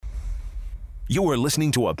You are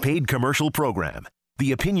listening to a paid commercial program.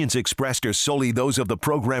 The opinions expressed are solely those of the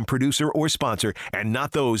program producer or sponsor and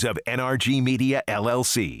not those of NRG Media,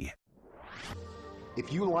 LLC.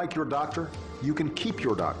 If you like your doctor, you can keep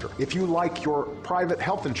your doctor. If you like your private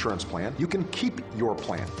health insurance plan, you can keep your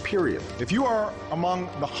plan, period. If you are among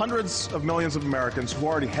the hundreds of millions of Americans who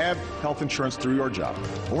already have health insurance through your job,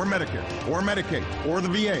 or Medicare, or Medicaid, or the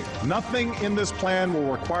VA, nothing in this plan will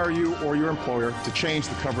require you or your employer to change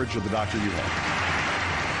the coverage of the doctor you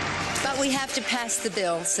have. But we have to pass the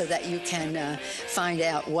bill so that you can find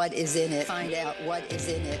out what is in it.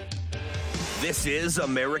 This is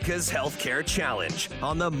America's Healthcare Challenge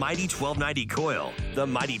on the Mighty 1290 Coil, the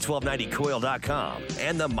Mighty1290Coil.com,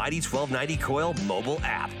 and the Mighty 1290 Coil mobile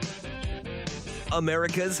app.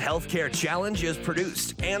 America's Healthcare Challenge is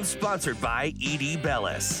produced and sponsored by E.D.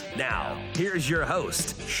 Bellis. Now, here's your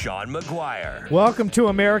host, Sean McGuire. Welcome to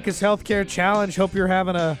America's Healthcare Challenge. Hope you're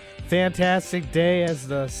having a fantastic day as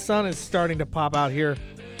the sun is starting to pop out here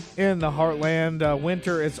in the heartland.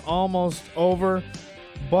 Winter is almost over,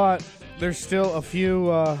 but there's still a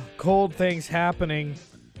few cold things happening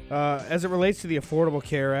as it relates to the Affordable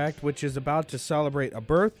Care Act, which is about to celebrate a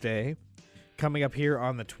birthday coming up here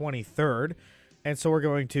on the 23rd. And so we're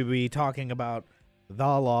going to be talking about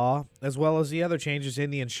the law as well as the other changes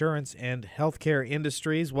in the insurance and healthcare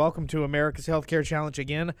industries. Welcome to America's Healthcare Challenge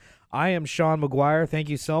again. I am Sean McGuire. Thank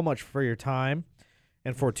you so much for your time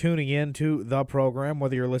and for tuning in to the program,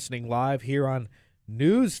 whether you're listening live here on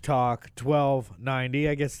News Talk 1290,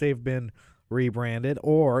 I guess they've been rebranded,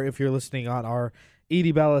 or if you're listening on our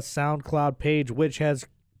E.D. Bellis SoundCloud page, which has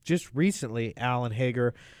just recently, Alan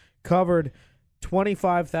Hager, covered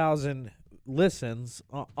 25,000 listens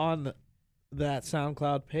on that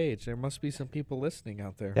SoundCloud page. There must be some people listening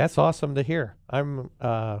out there. That's awesome to hear. I'm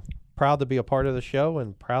proud to be a part of the show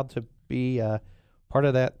and proud to be part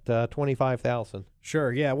of that 25,000.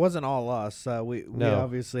 Sure, yeah, it wasn't all us. We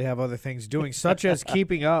obviously have other things doing, such as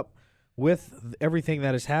keeping up with everything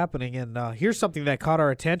that is happening. And here's something that caught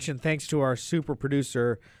our attention thanks to our super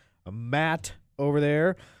producer, Matt, over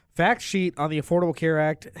there. Fact sheet on the Affordable Care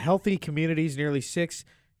Act, healthy communities nearly 6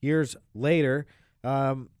 years later.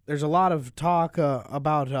 There's a lot of talk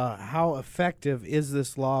about how effective is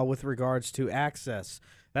this law with regards to access.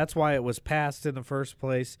 That's why it was passed in the first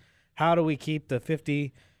place. How do we keep the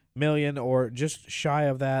 50 million or just shy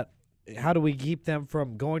of that? How do we keep them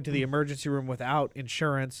from going to the emergency room without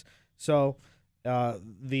insurance? So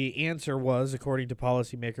the answer was, according to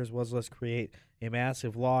policymakers, was let's create a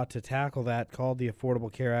massive law to tackle that called the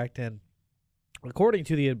Affordable Care Act. And according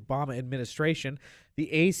to the Obama administration,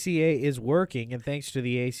 the ACA is working, and thanks to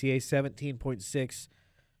the ACA, 17.6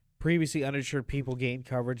 previously uninsured people gained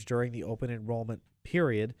coverage during the open enrollment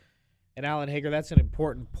period. And Alan Hager, that's an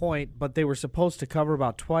important point, but they were supposed to cover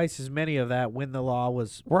about twice as many of that when the law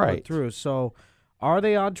was put through. So are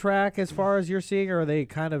they on track as far as you're seeing, or are they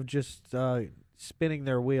kind of just spinning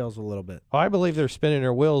their wheels a little bit? Well, I believe they're spinning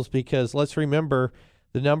their wheels because let's remember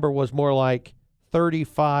the number was more like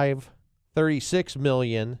 36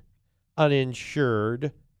 million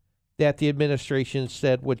uninsured that the administration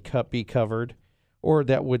said would be covered or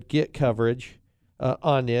that would get coverage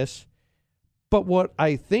on this. But what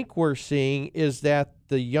I think we're seeing is that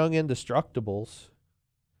the young indestructibles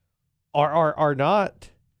are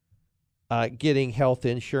not getting health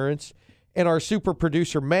insurance. And our super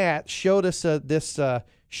producer, Matt, showed us this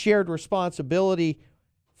shared responsibility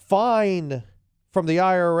fine from the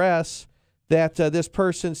IRS that this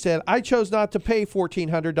person said, I chose not to pay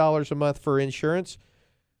 $1,400 a month for insurance.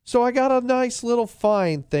 So I got a nice little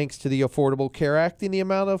fine thanks to the Affordable Care Act in the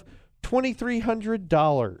amount of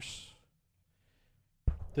 $2,300.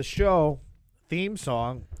 The show theme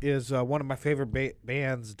song is one of my favorite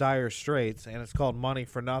bands, Dire Straits, and it's called Money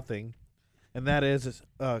for Nothing. And that is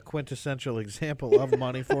a quintessential example of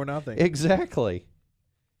money for nothing. Exactly.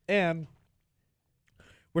 And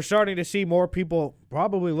we're starting to see more people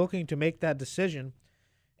probably looking to make that decision.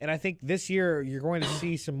 And I think this year you're going to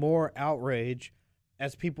see some more outrage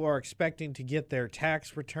as people are expecting to get their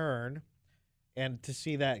tax return and to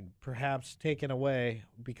see that perhaps taken away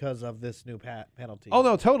because of this new penalty. Oh,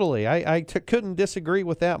 no, totally. I couldn't disagree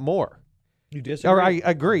with that more. You disagree? Or I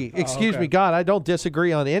agree. Oh, Excuse okay. me, God, I don't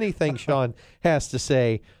disagree on anything Sean has to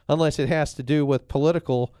say unless it has to do with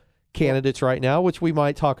political candidates right now, which we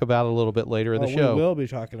might talk about a little bit later in the show. We will be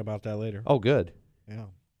talking about that later. Oh, good. Yeah.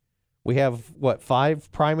 We have,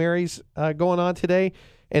 5 primaries going on today,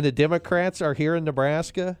 and the Democrats are here in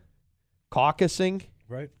Nebraska caucusing.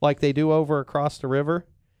 Right. Like they do over across the river.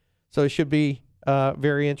 So it should be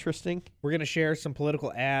very interesting. We're going to share some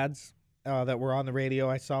political ads that were on the radio.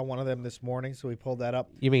 I saw one of them this morning, so we pulled that up.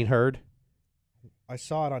 You mean heard? I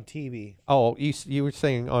saw it on TV. Oh, you were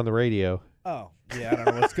saying on the radio. Oh, yeah, I don't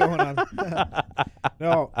know what's going on.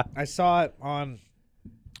 No, I saw it on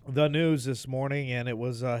the news this morning, and it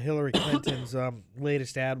was Hillary Clinton's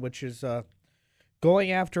latest ad, which is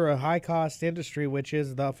going after a high-cost industry, which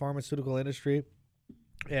is the pharmaceutical industry.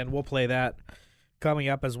 And we'll play that coming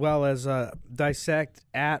up, as well as dissect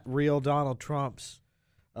at real Donald Trump's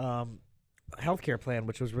healthcare plan,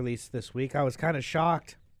 which was released this week. I was kind of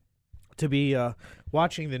shocked to be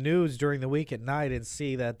watching the news during the week at night and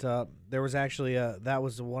see that there was actually that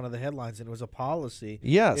was one of the headlines, and it was a policy.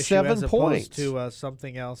 Yeah, issue 7 points to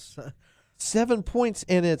something else. 7 points,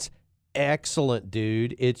 and it's excellent,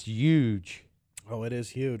 dude. It's huge. Oh, it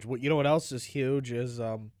is huge. You know what else is huge is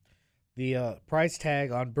the price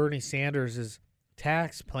tag on Bernie Sanders'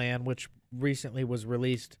 tax plan, which recently was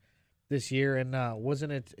released this year, and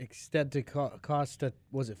wasn't it extended to cost,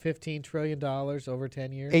 was it $15 trillion over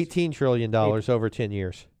 10 years? $18 trillion over 10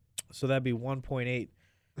 years. So that'd be $1.8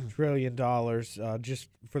 trillion. Just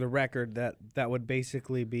for the record, that would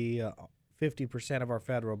basically be 50% of our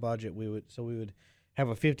federal budget. We would have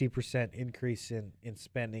a 50% increase in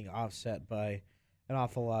spending, offset by an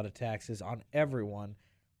awful lot of taxes on everyone.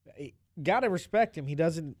 Gotta respect him. He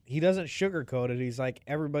doesn't sugarcoat it. He's like,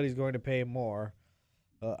 everybody's going to pay more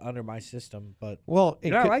under my system. But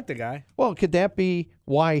I like the guy. Well, could that be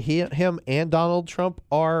why him and Donald Trump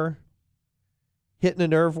are hitting a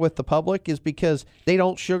nerve with the public? Is because they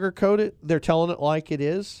don't sugarcoat it. They're telling it like it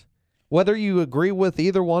is. Whether you agree with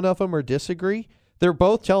either one of them or disagree, they're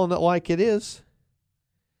both telling it like it is.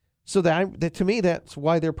 So that to me, that's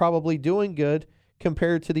why they're probably doing good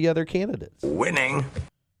compared to the other candidates. Winning.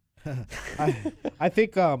 I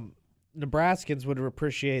think Nebraskans would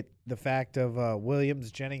appreciate the fact of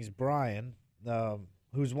Williams Jennings Bryan,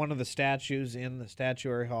 who's one of the statues in the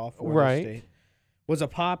Statuary Hall for the state, was a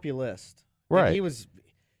populist. Right. And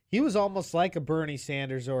he was almost like a Bernie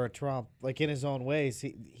Sanders or a Trump, like in his own ways.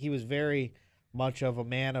 He was very much of a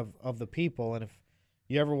man of the people. And if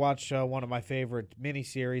you ever watch one of my favorite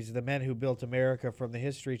miniseries, The Men Who Built America from the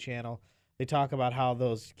History Channel, they talk about how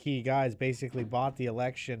those key guys basically bought the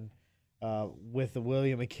election with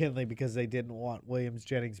William McKinley because they didn't want Williams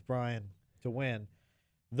Jennings Bryan to win.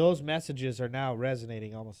 Those messages are now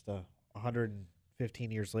resonating almost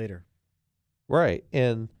 115 years later. Right.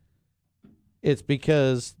 And it's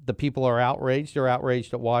because the people are outraged. They're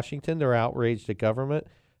outraged at Washington. They're outraged at government.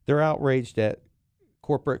 They're outraged at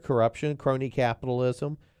corporate corruption, crony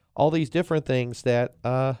capitalism, all these different things that,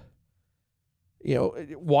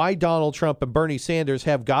 why Donald Trump and Bernie Sanders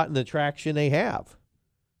have gotten the traction they have,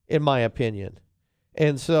 in my opinion.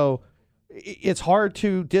 And so it's hard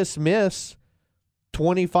to dismiss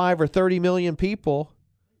 25 or 30 million people,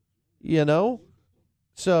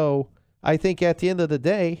 So I think at the end of the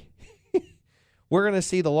day, we're going to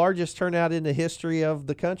see the largest turnout in the history of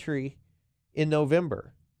the country in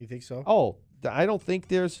November. You think so? Oh, I don't think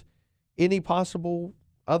there's any possible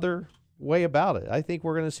other way about it. I think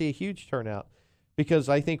we're going to see a huge turnout because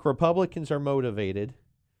I think Republicans are motivated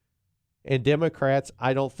and Democrats,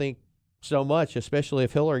 I don't think so much, especially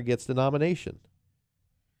if Hillary gets the nomination.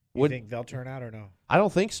 You think they'll turn out or no? I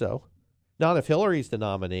don't think so. Not if Hillary's the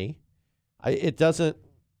nominee. It doesn't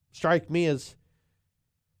strike me as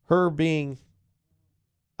her being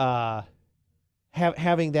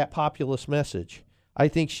having that populist message. I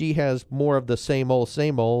think she has more of the same old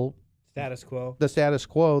status quo. The status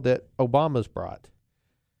quo that Obama's brought.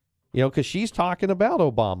 Because she's talking about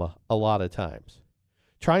Obama a lot of times,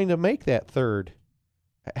 trying to make have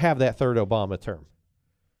that third Obama term.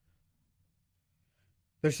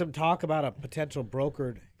 There's some talk about a potential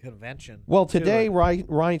brokered convention. Well, today, yesterday,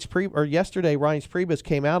 Reince Priebus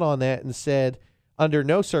came out on that and said, under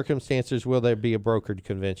no circumstances will there be a brokered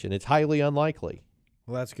convention. It's highly unlikely.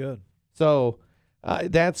 Well, that's good. So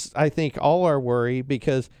that's, I think, all our worry,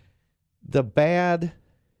 because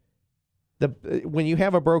when you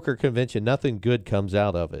have a broker convention, nothing good comes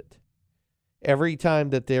out of it. Every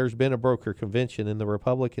time that there's been a broker convention and the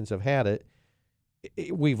Republicans have had it,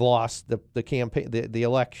 we've lost the campaign, the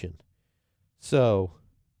election. So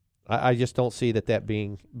I just don't see that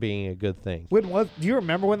being a good thing. Do you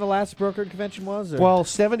remember when the last brokered convention was? Well,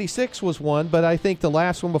 76 was one, but I think the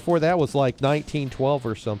last one before that was like 1912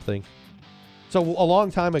 or something. So a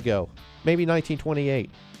long time ago, maybe 1928.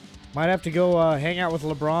 Might have to go hang out with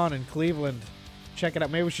LeBron in Cleveland. Check it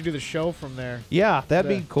out. Maybe we should do the show from there. Yeah, that'd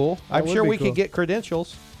be cool. I'm sure we could get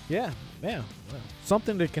credentials. Yeah.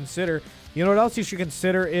 Something to consider. You know what else you should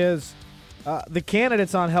consider is the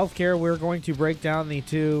candidates on healthcare. We're going to break down the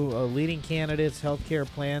two leading candidates' healthcare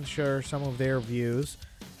plans, share some of their views.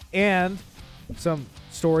 And some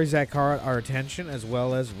stories that caught our attention as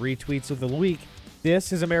well as retweets of the week.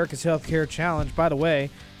 This is America's Healthcare Challenge. By the way,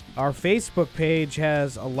 our Facebook page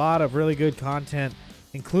has a lot of really good content,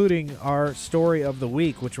 including our story of the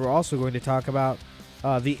week, which we're also going to talk about,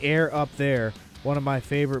 The Air Up There, one of my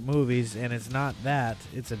favorite movies, and it's not that.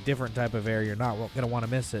 It's a different type of air. You're not going to want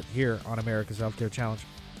to miss it here on America's Healthcare Challenge.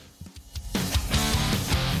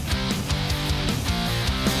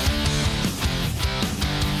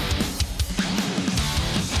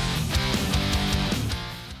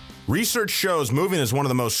 Research shows moving is one of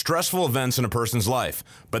the most stressful events in a person's life.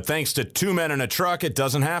 But thanks to Two Men and a Truck, it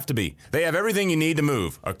doesn't have to be. They have everything you need to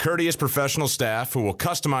move. A courteous professional staff who will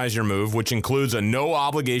customize your move, which includes a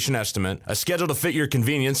no-obligation estimate, a schedule to fit your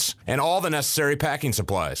convenience, and all the necessary packing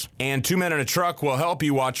supplies. And Two Men and a Truck will help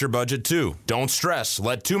you watch your budget too. Don't stress.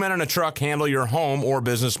 Let Two Men and a Truck handle your home or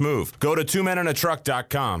business move. Go to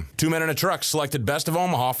twomenandatruck.com. Two Men and a Truck selected Best of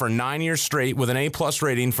Omaha for 9 years straight with an A+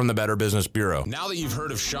 rating from the Better Business Bureau. Now that you've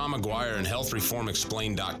heard of Sean McGuire and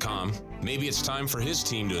HealthReformExplained.com, maybe it's time for his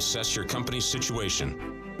team to assess your company's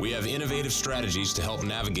situation. We have innovative strategies to help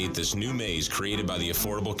navigate this new maze created by the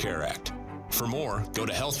Affordable Care Act. For more, go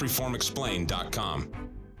to HealthReformExplained.com.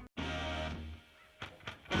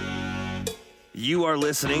 You are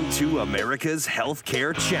listening to America's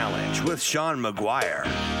Healthcare Challenge with Sean McGuire.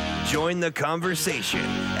 Join the conversation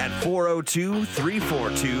at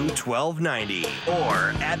 402-342-1290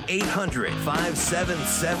 or at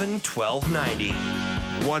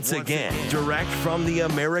 800-577-1290. Once again, direct from the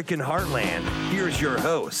American heartland, here's your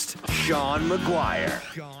host, Sean McGuire.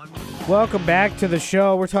 Welcome back to the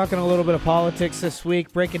show. We're talking a little bit of politics this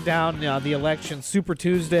week, breaking down the election. Super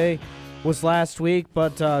Tuesday was last week,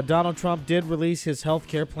 but Donald Trump did release his health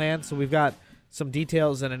care plan, so we've got some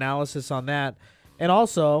details and analysis on that. And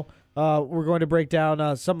also, we're going to break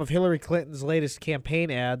down some of Hillary Clinton's latest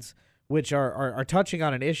campaign ads, which are touching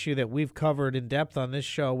on an issue that we've covered in depth on this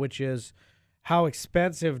show, which is how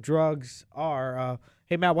expensive drugs are.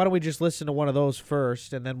 Hey, Matt, why don't we just listen to one of those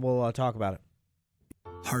first, and then we'll talk about it.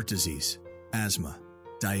 Heart disease, asthma,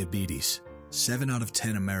 diabetes. 7 out of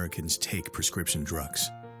 10 Americans take prescription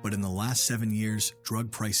drugs. But in the last 7 years,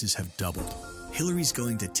 drug prices have doubled. Hillary's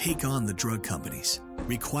going to take on the drug companies,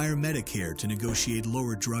 require Medicare to negotiate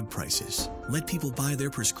lower drug prices, let people buy their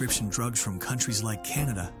prescription drugs from countries like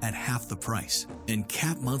Canada at half the price, and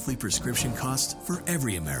cap monthly prescription costs for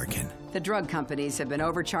every American. The drug companies have been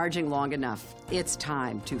overcharging long enough. It's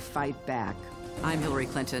time to fight back. I'm Hillary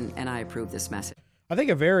Clinton, and I approve this message. I think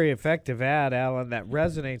a very effective ad, Alan, that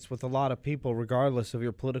resonates with a lot of people regardless of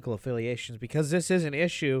your political affiliations, because this is an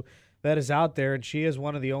issue that is out there, and she is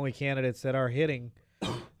one of the only candidates that are hitting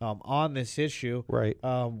on this issue. Right.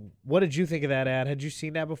 What did you think of that ad? Had you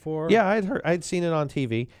seen that before? Yeah, I'd seen it on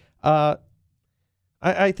TV. I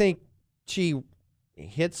think she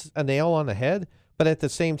hits a nail on the head, but at the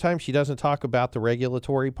same time, she doesn't talk about the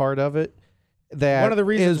regulatory part of it. That one of the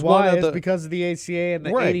reasons why is because of the ACA and the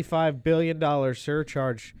 $85 billion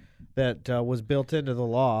surcharge that was built into the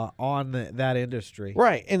law on that industry.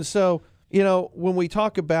 Right. And so, when we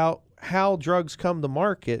talk about how drugs come to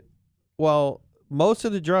market, well, most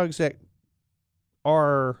of the drugs that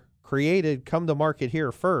are created come to market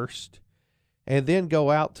here first and then go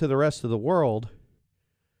out to the rest of the world.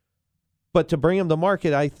 But to bring them to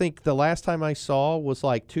market, I think the last time I saw was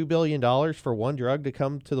like $2 billion for one drug to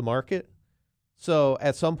come to the market. So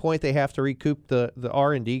at some point they have to recoup the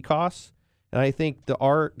R&D costs, and I think the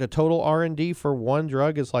total R&D for one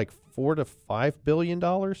drug is like $4 to $5 billion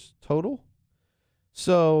total.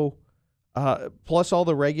 So plus all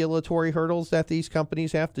the regulatory hurdles that these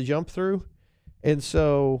companies have to jump through, and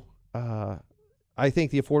so I think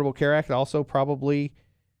the Affordable Care Act also probably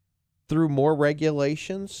threw more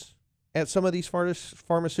regulations at some of these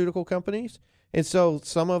pharmaceutical companies, and so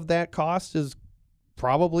some of that cost is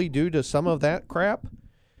probably due to some of that crap.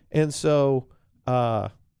 And so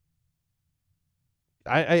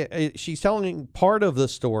she's telling part of the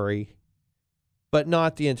story, but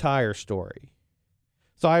not the entire story.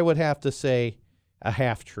 So I would have to say a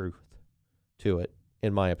half-truth to it,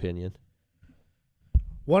 in my opinion.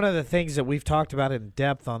 One of the things that we've talked about in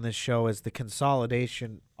depth on this show is the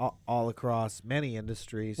consolidation all across many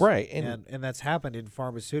industries. Right. And that's happened in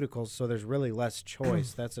pharmaceuticals, so there's really less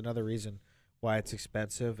choice. That's another reason why it's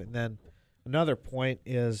expensive. And then another point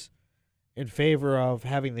is in favor of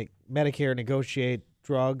having the Medicare negotiate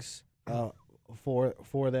drugs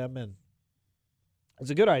for them, and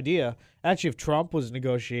it's a good idea. Actually, if Trump was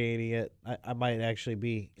negotiating it, I might actually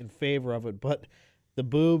be in favor of it. But the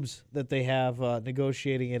boobs that they have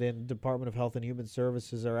negotiating it in Department of Health and Human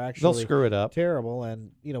Services are actually they'll screw it up. Terrible.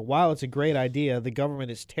 And, while it's a great idea, the government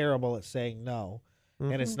is terrible at saying no.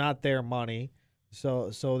 Mm-hmm. And it's not their money.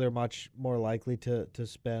 So they're much more likely to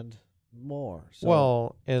spend more.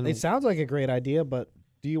 So and it sounds like a great idea, but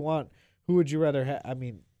who would you rather have? I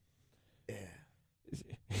mean,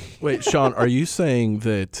 wait, Sean, are you saying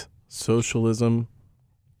that socialism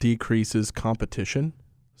decreases competition?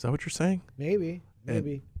 Is that what you're saying? Maybe.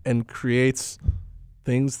 And creates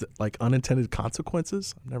things that, like unintended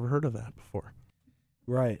consequences? I've never heard of that before.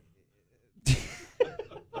 Right.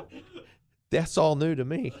 That's all new to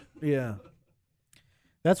me. Yeah.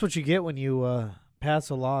 That's what you get when you pass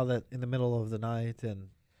a law that in the middle of the night and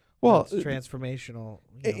it's transformational.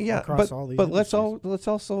 Across all these let's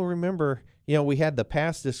also remember, we had to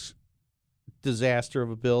pass this disaster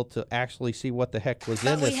of a bill to actually see what the heck was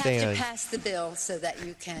in this thing. We have to pass the bill so that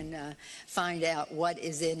you can find out what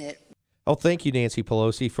is in it. Oh, thank you, Nancy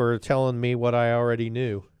Pelosi, for telling me what I already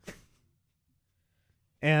knew.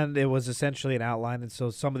 And it was essentially an outline, and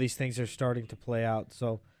so some of these things are starting to play out.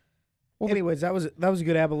 So, anyways, that was a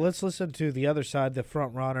good ad. But let's listen to the other side, the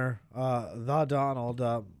front runner, the Donald.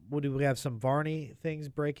 Do we have some Varney things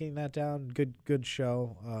breaking that down? Good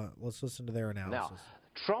show. Let's listen to their analysis. Now,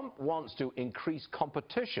 Trump wants to increase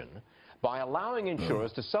competition by allowing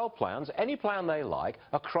insurers to sell plans, any plan they like,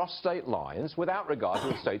 across state lines without regard to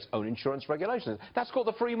the state's own insurance regulations. That's called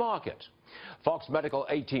the free market. Fox Medical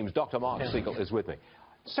A-Team's Dr. Mark Siegel is with me.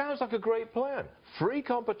 Sounds like a great plan. Free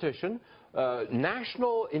competition,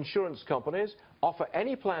 national insurance companies offer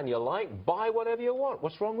any plan you like, buy whatever you want.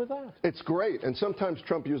 What's wrong with that? It's great, and sometimes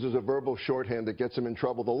Trump uses a verbal shorthand that gets him in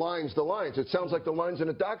trouble. The lines. It sounds like the lines in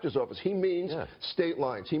a doctor's office. He means state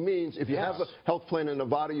lines. He means if you have a health plan in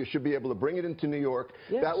Nevada, you should be able to bring it into New York.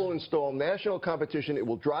 That will install national competition. It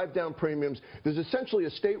will drive down premiums. There's essentially a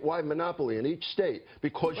statewide monopoly in each state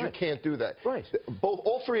because you can't do that. Right.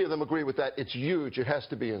 All three of them agree with that. It's huge. It has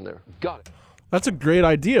to be in there. Got it. That's a great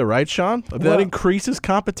idea, right, Sean? That increases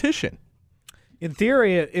competition. In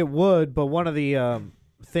theory, it would, but one of the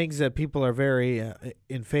things that people are very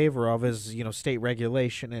in favor of is, state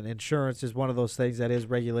regulation, and insurance is one of those things that is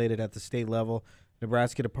regulated at the state level,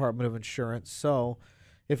 Nebraska Department of Insurance. So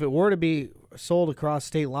if it were to be sold across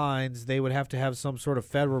state lines, they would have to have some sort of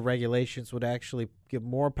federal regulations would actually give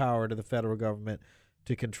more power to the federal government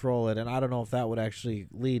to control it, and I don't know if that would actually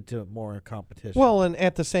lead to more competition. Well, and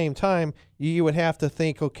at the same time, you would have to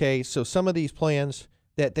think, okay, so some of these plans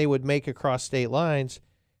that they would make across state lines,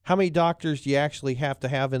 how many doctors do you actually have to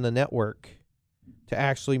have in the network to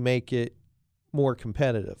actually make it more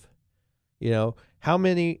competitive? How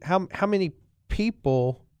many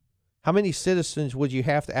people, how many citizens would you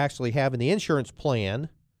have to actually have in the insurance plan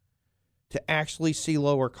to actually see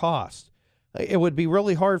lower costs? It would be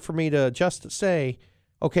really hard for me to just say,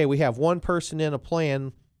 okay, we have one person in a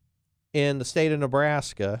plan in the state of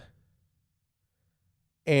Nebraska,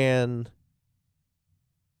 and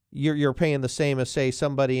you're paying the same as, say,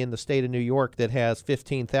 somebody in the state of New York that has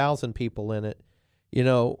 15,000 people in it,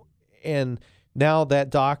 and now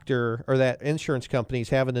that doctor or that insurance company is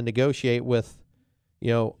having to negotiate with,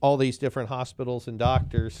 all these different hospitals and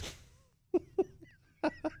doctors.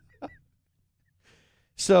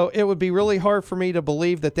 So it would be really hard for me to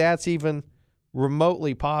believe that that's even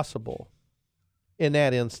remotely possible in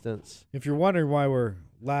that instance. If you're wondering why we're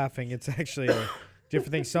laughing, it's actually a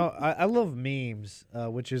different thing. So I love memes,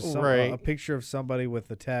 which is a picture of somebody with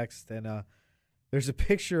the text, and there's a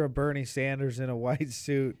picture of Bernie Sanders in a white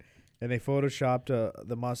suit, and they photoshopped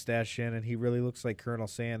the mustache in, and he really looks like Colonel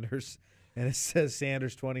Sanders. And it says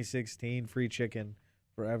Sanders 2016, free chicken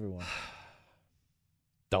for everyone.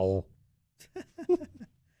 Dull.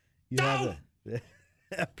 You have it.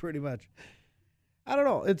 Yeah, pretty much. I don't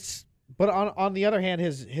know. But on the other hand,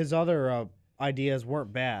 his other ideas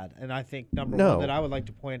weren't bad, and I think number one that I would like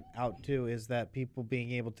to point out too is that people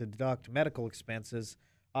being able to deduct medical expenses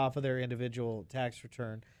off of their individual tax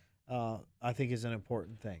return, I think is an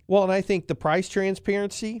important thing. Well, and I think the price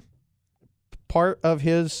transparency part of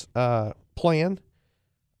his plan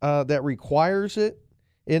that requires it.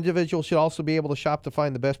 Individuals should also be able to shop to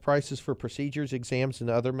find the best prices for procedures, exams, and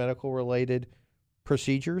other medical-related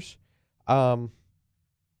procedures.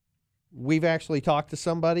 We've actually talked to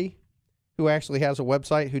somebody who actually has a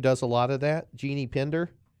website who does a lot of that, Jeannie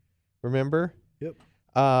Pinder, remember? Yep.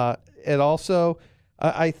 It also,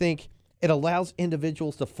 I think, it allows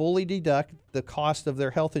individuals to fully deduct the cost of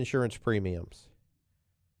their health insurance premiums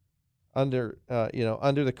under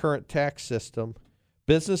the current tax system.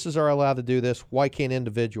 Businesses are allowed to do this. Why can't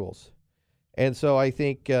individuals? And so I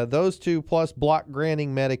think those two plus block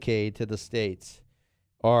granting Medicaid to the states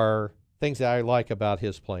are things that I like about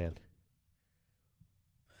his plan.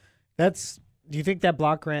 Do you think that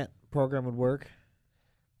block grant program would work?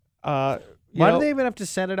 Why do they even have to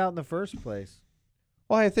send it out in the first place?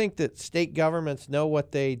 Well, I think that state governments know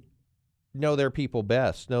their people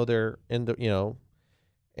best, and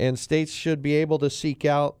states should be able to seek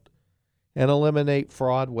out and eliminate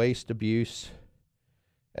fraud, waste, abuse,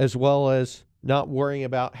 as well as not worrying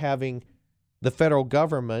about having the federal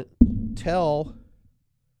government tell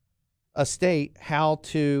a state how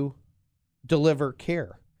to deliver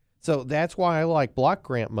care. So that's why I like block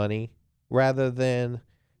grant money rather than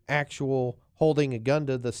actual holding a gun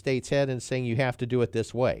to the state's head and saying you have to do it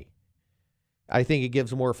this way. I think it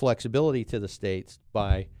gives more flexibility to the states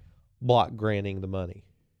by block granting the money.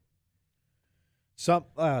 Some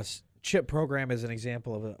CHIP program is an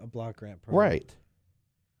example of a block grant program. Right.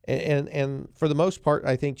 And for the most part,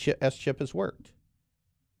 I think SCHIP has worked.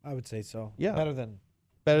 I would say so. Yeah. Better than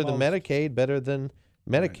Medicaid, better than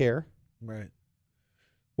Medicare. Right.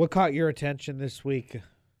 What caught your attention this week?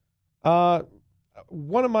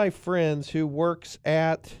 One of my friends who works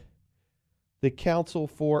at the Council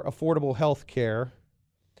for Affordable Health Care,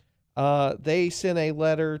 they sent a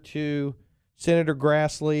letter to Senator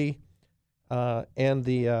Grassley and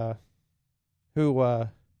who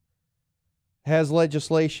has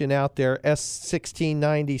legislation out there,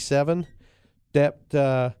 S1697,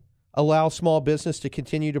 that allows small business to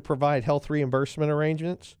continue to provide health reimbursement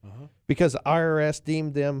arrangements because the IRS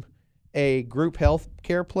deemed them a group health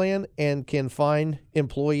care plan and can fine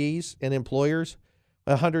employees and employers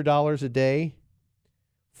 $100 a day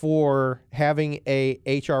for having a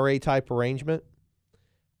HRA type arrangement.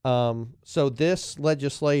 So this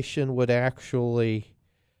legislation would actually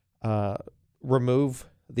remove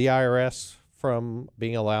the IRS from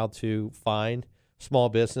being allowed to fine small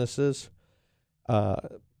businesses.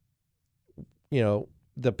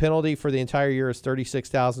 The penalty for the entire year is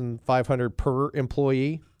 $36,500 per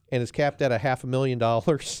employee and is capped at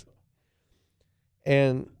 $500,000.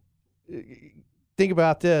 And think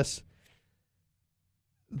about this.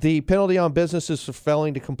 The penalty on businesses for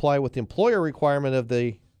failing to comply with the employer requirement of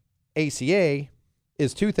the ACA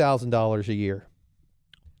is $2,000 a year.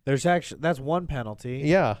 That's one penalty.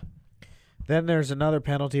 Yeah. Then there's another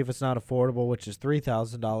penalty if it's not affordable, which is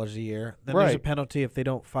 $3,000 a year. Then there's a penalty if they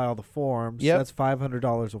don't file the forms. Yep. That's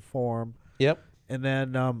 $500 a form. Yep. And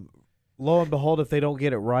then, lo and behold, if they don't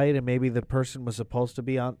get it right, and maybe the person was supposed to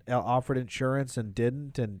be offered insurance and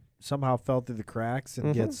didn't, and somehow fell through the cracks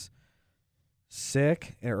and gets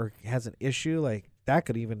sick or has an issue, like that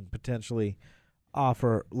could even potentially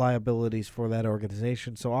offer liabilities for that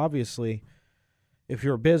organization. So obviously, if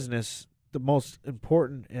you're a business, the most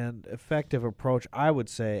important and effective approach, I would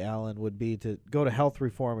say, Alan, would be to go to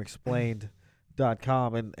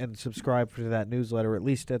healthreformexplained.com and subscribe to that newsletter, at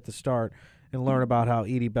least at the start, and learn about how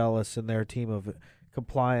Edie Bellis and their team of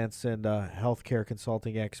compliance and healthcare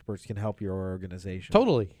consulting experts can help your organization.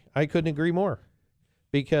 Totally. I couldn't agree more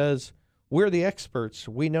because we're the experts.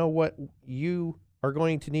 We know what you are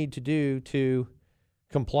going to need to do to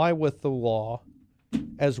comply with the law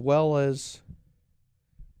as well as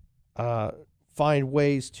find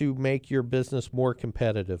ways to make your business more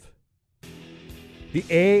competitive.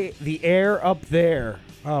 The air up there.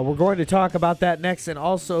 We're going to talk about that next, and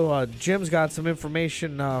also Jim's got some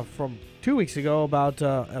information from 2 weeks ago about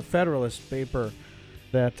a Federalist paper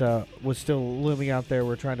that was still looming out there.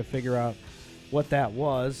 We're trying to figure out what that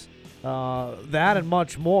was. That and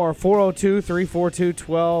much more.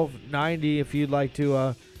 402-342-1290 if you'd like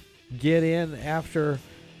to get in after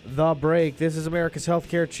the break. This is America's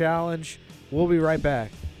Healthcare Challenge. We'll be right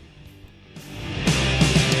back.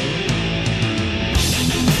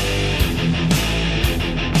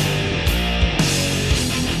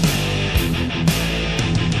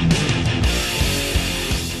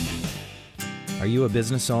 Are you a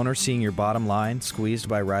business owner seeing your bottom line squeezed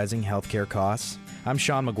by rising healthcare costs? I'm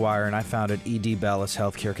Sean McGuire, and I founded E.D. Bellis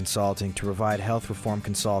Healthcare Consulting to provide health reform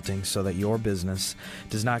consulting so that your business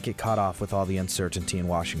does not get caught off with all the uncertainty in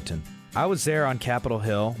Washington. I was there on Capitol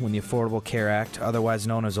Hill when the Affordable Care Act, otherwise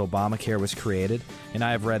known as Obamacare, was created, and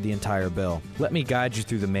I have read the entire bill. Let me guide you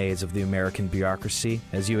through the maze of the American bureaucracy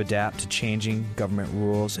as you adapt to changing government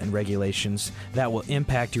rules and regulations that will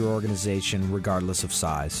impact your organization regardless of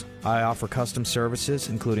size. I offer custom services,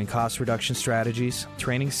 including cost reduction strategies,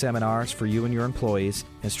 training seminars for you and your employees,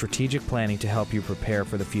 and strategic planning to help you prepare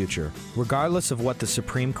for the future. Regardless of what the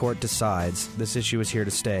Supreme Court decides, this issue is here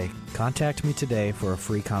to stay. Contact me today for a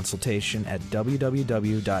free consultation at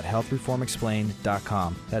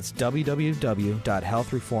www.healthreformexplained.com. That's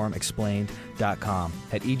www.healthreformexplained.com.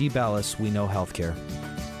 At E.D. Bellis, we know healthcare.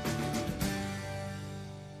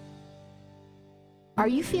 Are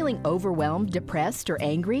you feeling overwhelmed, depressed, or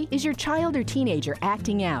angry? Is your child or teenager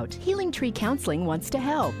acting out? Healing Tree Counseling wants to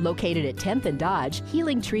help. Located at 10th and Dodge,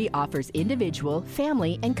 Healing Tree offers individual,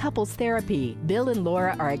 family, and couples therapy. Bill and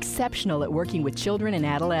Laura are exceptional at working with children and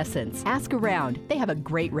adolescents. Ask around. They have a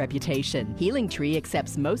great reputation. Healing Tree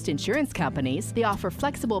accepts most insurance companies. They offer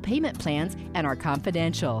flexible payment plans and are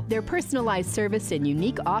confidential. Their personalized service and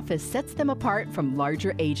unique office sets them apart from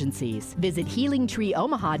larger agencies. Visit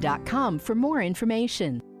HealingTreeOmaha.com for more information.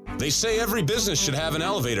 They say every business should have an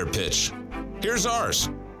elevator pitch. Here's ours.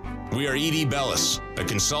 We are E.D. Bellis, a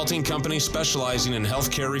consulting company specializing in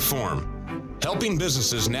healthcare reform, helping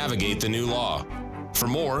businesses navigate the new law. For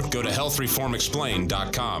more, go to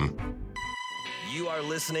healthreformexplained.com. You are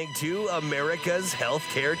listening to America's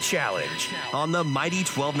Healthcare Challenge on the Mighty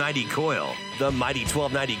 1290 Coil, the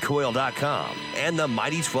Mighty1290Coil.com, and the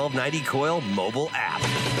Mighty 1290 Coil mobile app.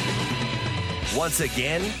 Once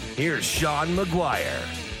again, here's Sean McGuire.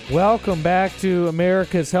 Welcome back to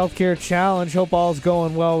America's Healthcare Challenge. Hope all's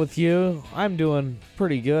going well with you. I'm doing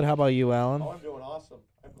pretty good. How about you, Alan? Oh, I'm doing awesome.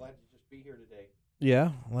 I'm glad to just be here today.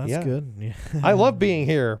 Yeah, well, that's good. Yeah. I love being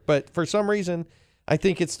here, but for some reason, I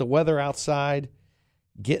think it's the weather outside,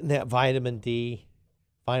 getting that vitamin D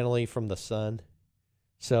finally from the sun.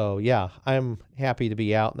 So, yeah, I'm happy to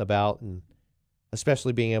be out and about, and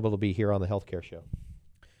especially being able to be here on the healthcare show.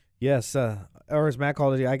 Yes, or as Matt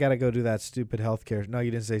called it, I got to go do that stupid healthcare. No,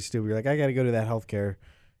 you didn't say stupid. You're like, I got to go do that healthcare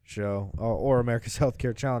show or America's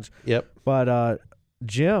Healthcare Challenge. Yep. But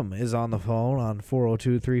Jim is on the phone on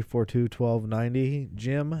 402-342-1290.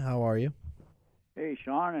 Jim, how are you? Hey,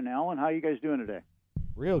 Sean and Alan, how you guys doing today?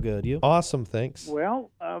 Real good. You? Awesome, thanks. Well,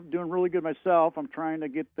 I'm doing really good myself. I'm trying to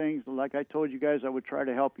get things, like I told you guys, I would try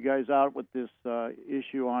to help you guys out with this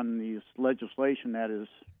issue on this legislation that is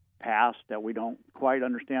passed that we don't quite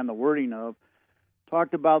understand the wording of.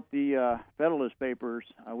 Talked about the Federalist Papers.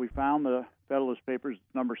 We found the Federalist Papers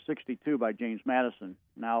number 62 by James Madison.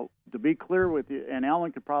 Now, to be clear with you, and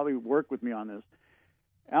Alan could probably work with me on this,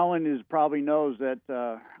 Alan probably knows that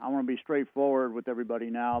I want to be straightforward with everybody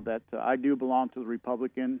now, that I do belong to the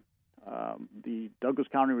Republican, the Douglas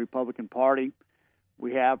County Republican Party.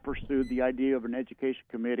 We have pursued the idea of an education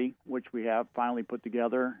committee, which we have finally put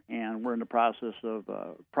together, and we're in the process of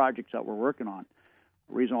projects that we're working on.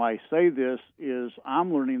 The reason why I say this is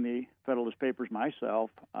I'm learning the Federalist Papers myself,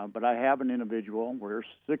 but I have an individual. We're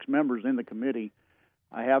 6 members in the committee.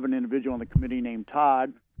 I have an individual on the committee named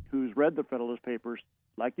Todd who's read the Federalist Papers,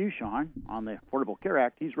 like you, Sean, on the Affordable Care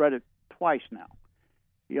Act. He's read it twice now.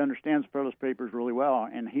 He understands the Federalist Papers really well,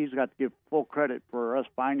 and he's got to give full credit for us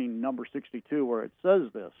finding number 62 where it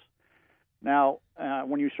says this. Now,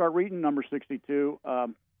 when you start reading number 62,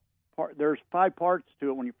 there's 5 parts to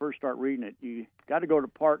it when you first start reading it. You got to go to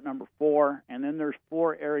part number 4, and then there's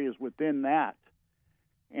 4 areas within that.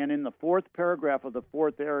 And in the 4th paragraph of the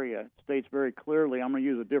 4th area, it states very clearly, I'm going to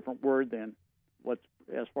use a different word than what's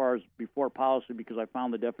as far as before policy, because I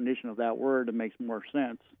found the definition of that word that makes more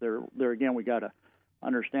sense. There again, we got to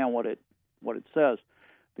understand what it says.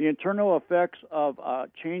 The internal effects of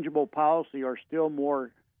changeable policy are still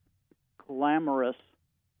more glamorous,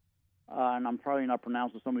 and I'm probably not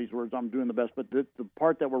pronouncing some of these words. I'm doing the best, but the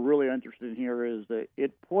part that we're really interested in here is that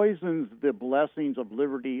it poisons the blessings of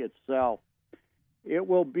liberty itself. It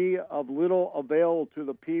will be of little avail to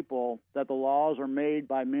the people that the laws are made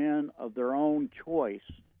by men of their own choice.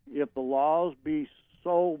 If the laws be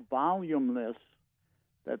so voluminous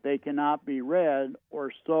that they cannot be read,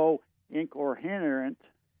 or so incoherent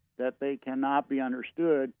that they cannot be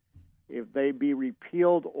understood, if they be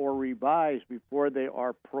repealed or revised before they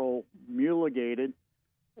are promulgated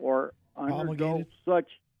or undergo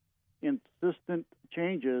such insistent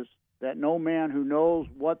changes that no man who knows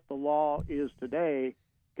what the law is today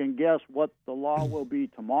can guess what the law will be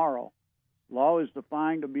tomorrow. Law is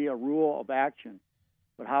defined to be a rule of action.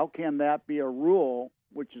 But how can that be a rule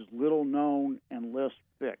which is little known and less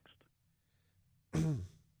fixed?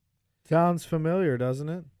 Sounds familiar, doesn't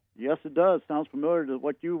it? Yes, it does. Sounds familiar to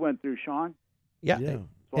what you went through, Sean. Yeah.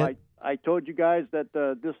 So I told you guys that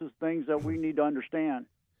this is things that we need to understand,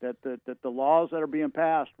 that the laws that are being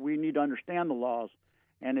passed, we need to understand the laws.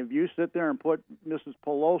 And if you sit there and put Mrs.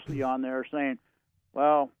 Pelosi on there saying,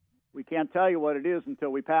 well, we can't tell you what it is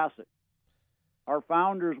until we pass it, our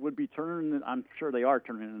founders would be turning, I'm sure they are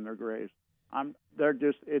turning in their graves.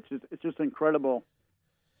 It's just incredible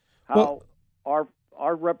how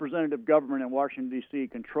our representative government in Washington, D.C.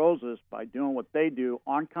 controls us by doing what they do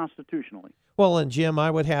unconstitutionally. Well, and Jim,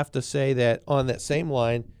 I would have to say that on that same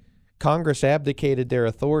line, Congress abdicated their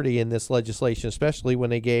authority in this legislation, especially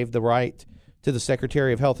when they gave the right to the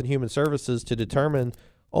Secretary of Health and Human Services to determine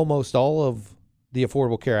almost all of the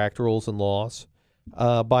Affordable Care Act rules and laws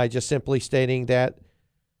by just simply stating that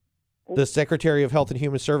the Secretary of Health and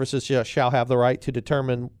Human Services shall have the right to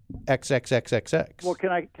determine XXXXX. Well,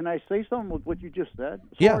 can I say something with what you just said?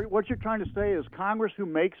 Yeah. Sorry, what you're trying to say is Congress, who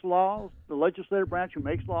makes laws, the legislative branch who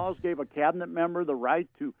makes laws, gave a cabinet member the right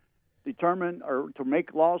to determine or to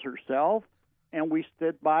make laws herself, and we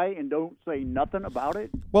sit by and don't say nothing about it?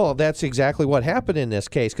 Well, that's exactly what happened in this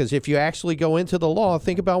case, because if you actually go into the law,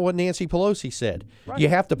 think about what Nancy Pelosi said. Right. You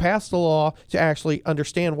have to pass the law to actually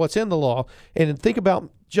understand what's in the law, and think about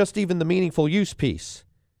just even the meaningful use piece,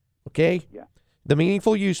 okay? Yeah. The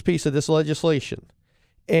meaningful use piece of this legislation,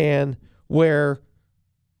 and where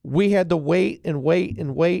we had to wait and wait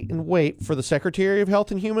and wait and wait for the Secretary of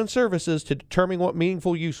Health and Human Services to determine what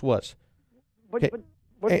meaningful use was. But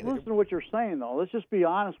listen to what you're saying, though. Let's just be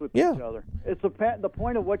honest with each other. It's the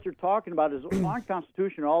point of what you're talking about is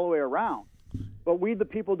unconstitutional all the way around. But we, the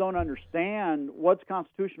people, don't understand what's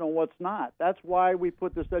constitutional and what's not. That's why we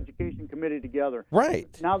put this education committee together. Right.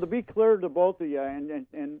 Now, to be clear to both of you, and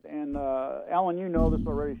Alan, you know this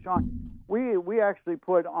already, Sean, we actually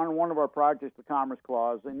put on one of our projects the Commerce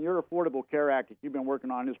Clause, and your Affordable Care Act that you've been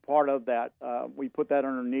working on is part of that. We put that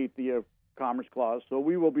underneath the Commerce Clause, so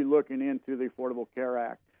we will be looking into the Affordable Care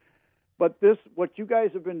Act. But what you guys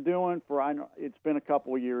have been doing it's been a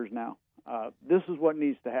couple of years now. This is what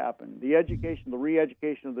needs to happen. The education, the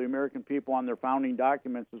re-education of the American people on their founding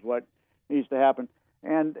documents is what needs to happen.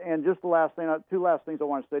 And just the last thing, two last things I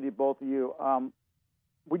want to say to both of you.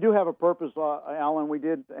 We do have a purpose, Alan. We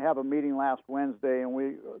did have a meeting last Wednesday,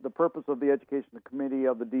 and the purpose of the Education Committee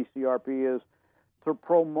of the DCRP is to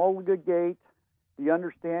promulgate the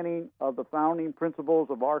understanding of the founding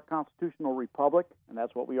principles of our constitutional republic, and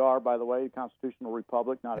that's what we are, by the way, a constitutional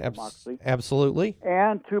republic, not a democracy. Absolutely.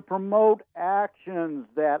 And to promote actions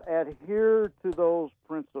that adhere to those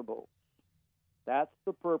principles. That's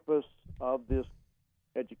the purpose of this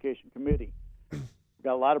education committee. We've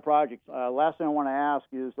got a lot of projects. Last thing I want to ask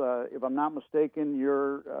is, if I'm not mistaken,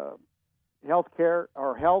 your healthcare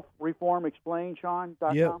or Health Reform Explained,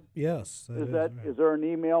 Sean.com? Yep. Yes. Is there an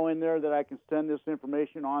email in there that I can send this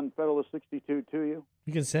information on Federalist 62 to you?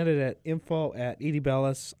 You can send it at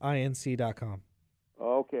info@edibellisinc.com.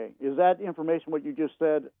 Okay. Is that information what you just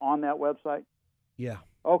said on that website? Yeah.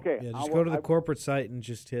 Okay. Yeah, just go to the corporate site and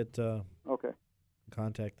just hit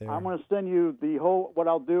contact there. I'm going to send you what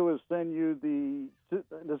I'll do is send you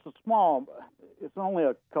this is small, it's only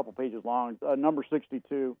a couple pages long, number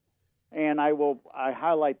 62. And I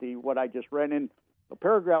highlight what I just read. And a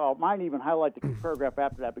paragraph, I might even highlight the paragraph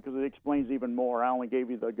after that because it explains even more. I only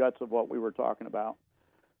gave you the guts of what we were talking about.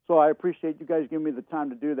 So I appreciate you guys giving me the time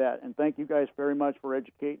to do that. And thank you guys very much for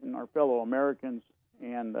educating our fellow Americans.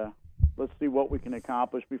 And let's see what we can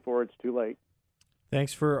accomplish before it's too late.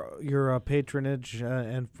 Thanks for your patronage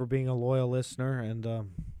and for being a loyal listener. And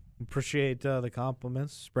appreciate the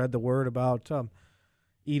compliments. Spread the word about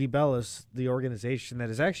Edie Bellis, the organization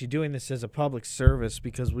that is actually doing this as a public service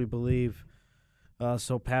because we believe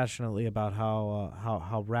so passionately about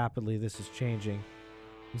how rapidly this is changing.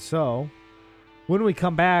 And so, when we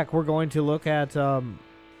come back, we're going to look at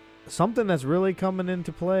something that's really coming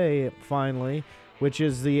into play finally, which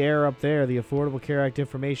is the air up there, the Affordable Care Act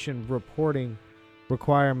information reporting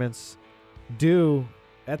requirements due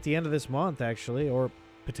at the end of this month, actually, or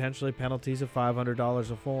potentially penalties of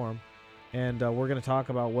 $500 a form. And we're going to talk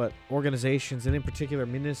about what organizations, and in particular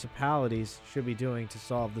municipalities, should be doing to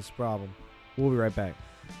solve this problem. We'll be right back.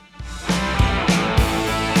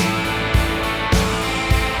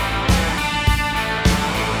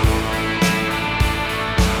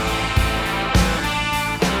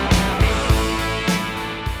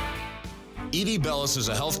 Edie Bellis is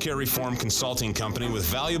a healthcare reform consulting company with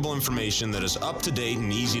valuable information that is up to date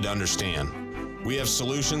and easy to understand. We have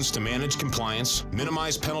solutions to manage compliance,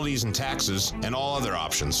 minimize penalties and taxes, and all other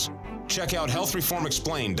options. Check out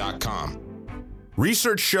healthreformexplained.com.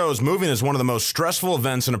 Research shows moving is one of the most stressful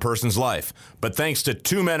events in a person's life. But thanks to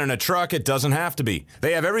Two Men in a Truck, it doesn't have to be.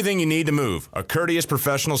 They have everything you need to move. A courteous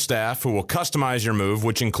professional staff who will customize your move,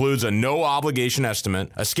 which includes a no-obligation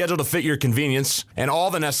estimate, a schedule to fit your convenience, and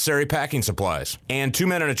all the necessary packing supplies. And Two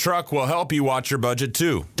Men in a Truck will help you watch your budget,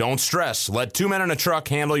 too. Don't stress. Let Two Men in a Truck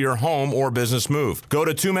handle your home or business move. Go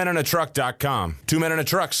to twomeninatruck.com. Two Men in a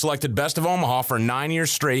Truck selected Best of Omaha for 9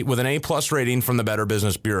 years straight with an A+ rating from the Better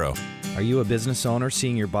Business Bureau. Are you a business owner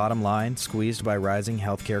seeing your bottom line squeezed by rising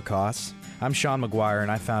healthcare costs? I'm Sean McGuire,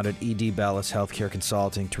 and I founded ED Bellis Healthcare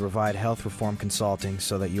Consulting to provide health reform consulting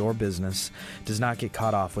so that your business does not get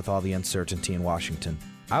caught off with all the uncertainty in Washington.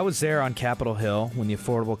 I was there on Capitol Hill when the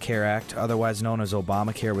Affordable Care Act, otherwise known as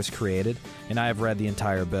Obamacare, was created, and I have read the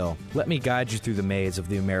entire bill. Let me guide you through the maze of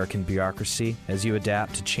the American bureaucracy as you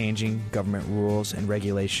adapt to changing government rules and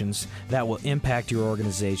regulations that will impact your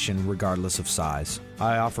organization regardless of size.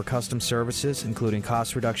 I offer custom services, including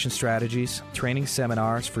cost reduction strategies, training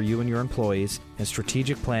seminars for you and your employees, and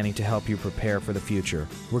strategic planning to help you prepare for the future.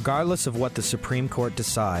 Regardless of what the Supreme Court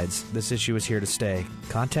decides, this issue is here to stay.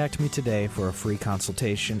 Contact me today for a free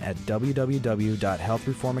consultation at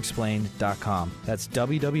www.healthreformexplained.com. That's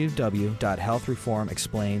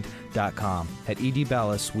www.healthreformexplained.com. At ED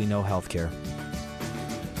Bellis, we know healthcare.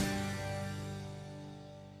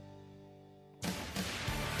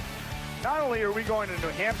 Not only are we going to New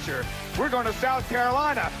Hampshire, we're going to South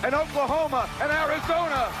Carolina and Oklahoma and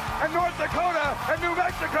Arizona and North Dakota and New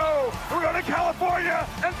Mexico. We're going to California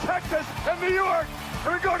and Texas and New York.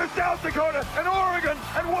 And we're going to South Dakota and Oregon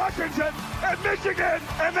and Washington and Michigan.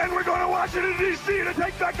 And then we're going to Washington, D.C. to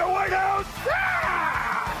take back the White House.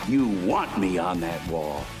 Yeah! You want me on that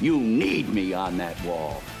wall. You need me on that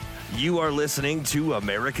wall. You are listening to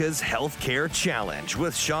America's Healthcare Challenge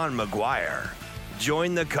with Sean McGuire.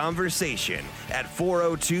 Join the conversation at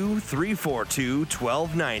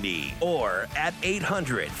 402-342-1290 or at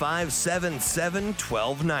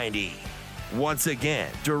 800-577-1290. Once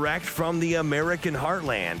again, direct from the American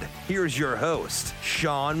heartland, here's your host,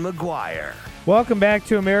 Sean McGuire. Welcome back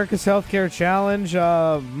to America's Healthcare Challenge.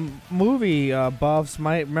 Movie buffs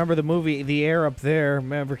might remember the movie The Air Up There.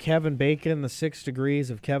 Remember Kevin Bacon, The 6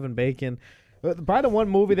 Degrees of Kevin Bacon. Probably the one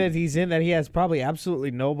movie that he's in that he has probably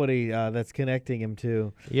absolutely nobody that's connecting him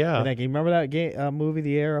to. Yeah. And you remember that movie,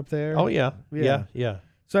 The Air Up There? Oh, yeah. Yeah.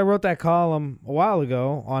 So I wrote that column a while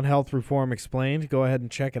ago on Health Reform Explained. Go ahead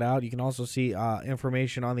and check it out. You can also see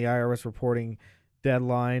information on the IRS reporting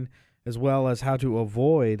deadline, as well as how to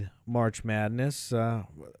avoid March Madness.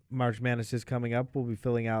 March Madness is coming up. We'll be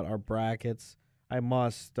filling out our brackets. I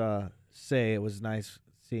must say it was nice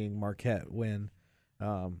seeing Marquette win.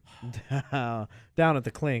 Down at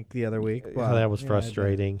the Clink the other week. But, that was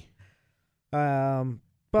frustrating. But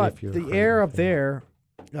the Air Up There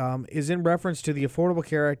is in reference to the Affordable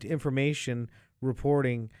Care Act information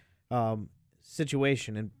reporting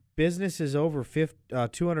situation. And businesses over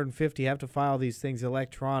 250 have to file these things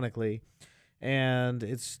electronically. And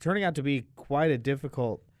it's turning out to be quite a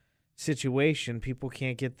difficult situation. People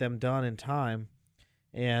can't get them done in time.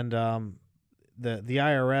 And the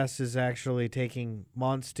IRS is actually taking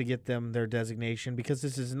months to get them their designation, because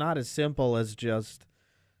this is not as simple as just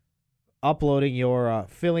uploading your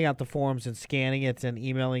filling out the forms and scanning it and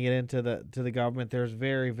emailing it into the government. There's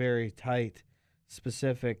very, very tight,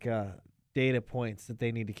 specific data points that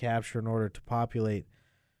they need to capture in order to populate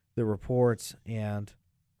the reports. And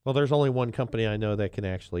well, there's only one company I know that can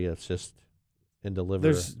actually assist and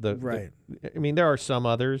deliver. Right. I mean, there are some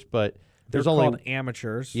others, but There's only called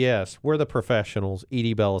amateurs. Yes, we're the professionals.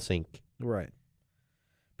 ED Bellis Inc. Right.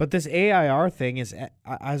 But this AIR thing is,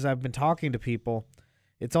 as I've been talking to people,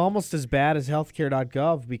 it's almost as bad as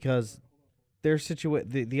healthcare.gov, because their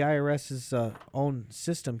the IRS's own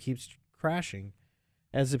system keeps crashing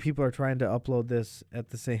as the people are trying to upload this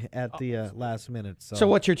at the last minute. So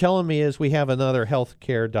what you're telling me is we have another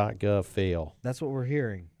healthcare.gov fail. That's what we're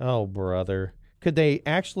hearing. Oh, brother. Could they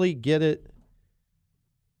actually get it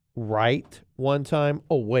right one time?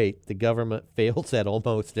 Oh, wait, the government fails at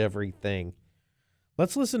almost everything.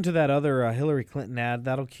 Let's listen to that other Hillary Clinton ad.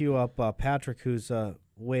 That'll cue up Patrick, who's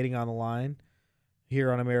waiting on the line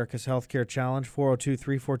here on America's Healthcare Challenge,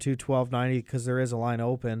 402-342-1290, because there is a line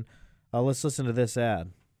open. Let's listen to this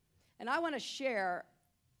ad. And I want to share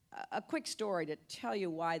a quick story to tell you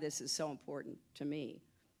why this is so important to me.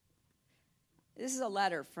 This is a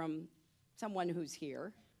letter from someone who's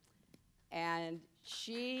here, and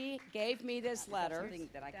she gave me this letter. Something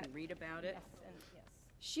that I can read about it.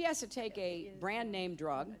 She has to take a brand name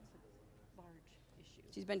drug.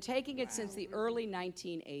 She's been taking it since the early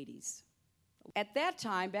 1980s. At that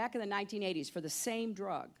time, back in the 1980s, for the same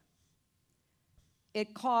drug,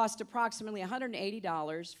 it cost approximately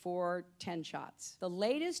 $180 for 10 shots. The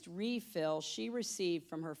latest refill she received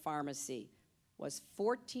from her pharmacy was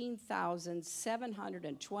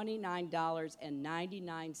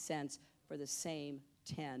 $14,729.99 for the same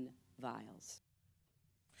 10 vials.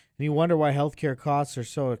 And you wonder why healthcare costs are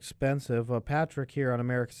so expensive. Patrick here on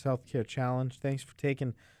America's Healthcare Challenge. Thanks for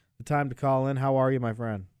taking the time to call in. How are you, my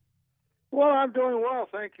friend? Well, I'm doing well.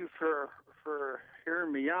 Thank you for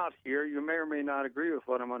hearing me out here. You may or may not agree with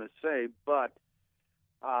what I'm going to say, but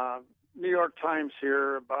New York Times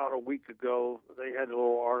here about a week ago, they had a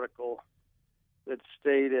little article that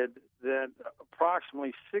stated that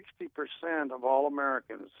approximately 60% of all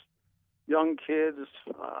Americans, young kids,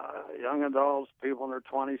 young adults, people in their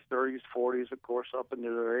 20s, 30s, 40s, of course, up into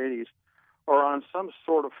their 80s, are on some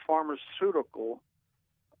sort of pharmaceutical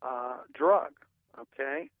drug,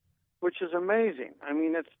 okay, which is amazing. I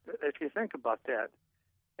mean, if you think about that.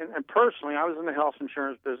 And personally, I was in the health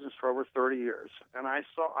insurance business for over 30 years, and I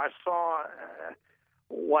saw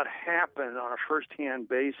what happened on a first-hand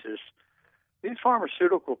basis. These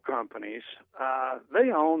pharmaceutical companies,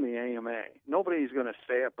 they own the AMA. Nobody's going to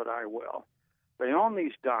say it, but I will. They own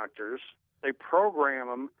these doctors. They program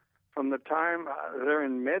them from the time they're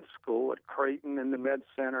in med school at Creighton and the Med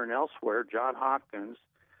Center and elsewhere, Johns Hopkins,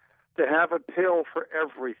 to have a pill for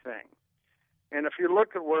everything. And if you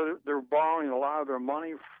look at where they're borrowing a lot of their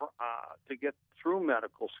money to get through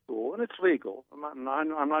medical school, and it's legal, I'm not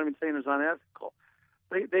even saying it's unethical,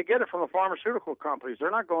 they get it from the pharmaceutical companies. They're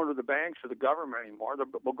not going to the banks or the government anymore.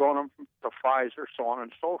 They're going to Pfizer, so on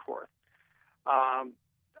and so forth.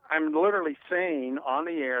 I'm literally saying on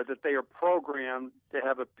the air that they are programmed to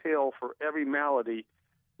have a pill for every malady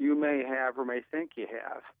you may have or may think you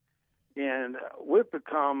have. And we've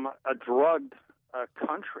become a drugged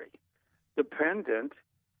country. Dependent,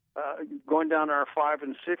 going down to our 5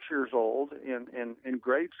 and 6 years old in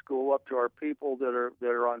grade school, up to our people that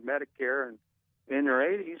are on Medicare and in their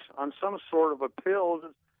 80s on some sort of a pill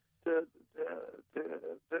to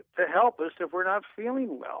help us if we're not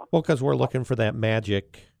feeling well. Well, because we're looking for that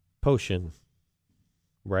magic potion,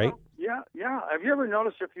 right? Well, yeah. Have you ever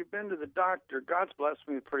noticed if you've been to the doctor? God's blessed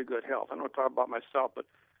me with pretty good health. I don't talk about myself, but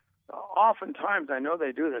oftentimes, I know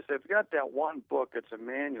they do this. They've got that one book, it's a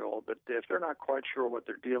manual, but if they're not quite sure what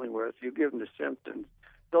they're dealing with, you give them the symptoms,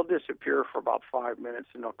 they'll disappear for about 5 minutes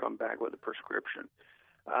and they'll come back with a prescription.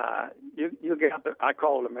 You get, I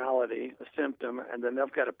call it a malady, a symptom, and then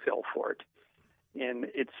they've got a pill for it. And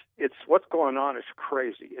it's what's going on is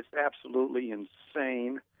crazy. It's absolutely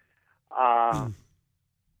insane. I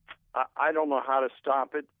don't know how to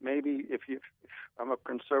stop it. Maybe if I'm a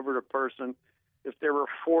conservative person, if they were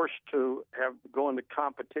forced to go into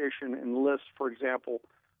competition and list, for example,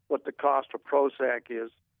 what the cost of Prozac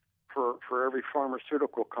is for every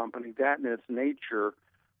pharmaceutical company, that in its nature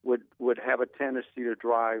would have a tendency to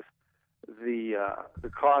drive the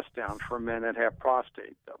cost down for men that have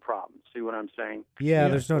prostate problems. See what I'm saying? Yeah,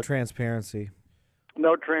 there's no transparency.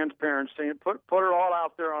 No transparency. Put it all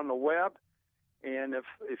out there on the web. And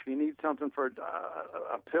if you need something for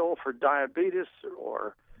a pill for diabetes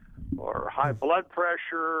or high blood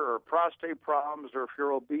pressure or prostate problems, or if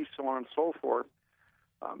you're obese, so on and so forth,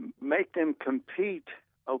 make them compete,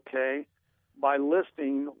 okay, by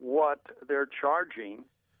listing what they're charging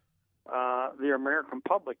the American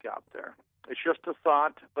public out there. It's just a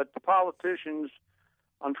thought, but the politicians,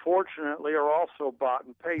 unfortunately, are also bought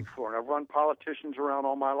and paid for. And I've run politicians around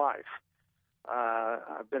all my life.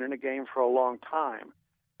 I've been in the game for a long time.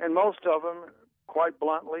 And most of them, quite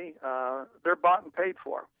bluntly, they're bought and paid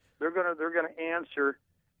for. They're gonna answer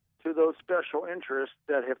to those special interests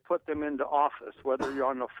that have put them into office, whether you're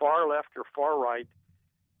on the far left or far right.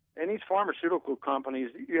 And these pharmaceutical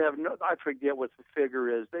companies, I forget what the figure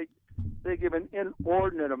is. They give an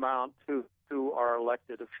inordinate amount to our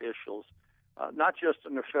elected officials, not just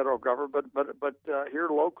in the federal government, but here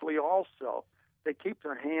locally also. They keep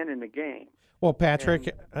their hand in the game. Well,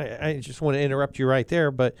 Patrick, I just want to interrupt you right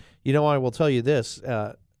there, but I will tell you this.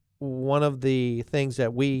 One of the things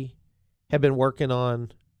that we have been working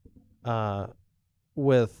on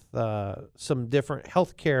with some different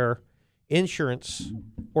healthcare insurance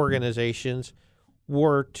organizations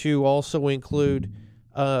were to also include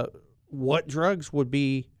what drugs would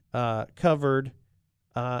be covered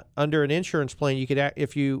under an insurance plan. You could,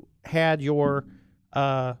 if you had your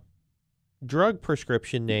drug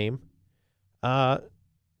prescription name,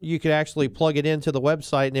 you could actually plug it into the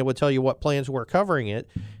website and it would tell you what plans were covering it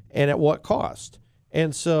and at what cost.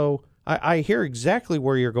 And so I hear exactly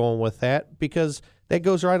where you're going with that, because that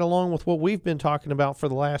goes right along with what we've been talking about for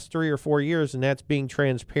the last 3 or 4 years, and that's being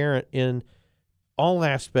transparent in all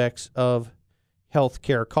aspects of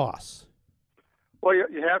healthcare costs. Well,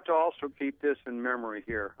 you have to also keep this in memory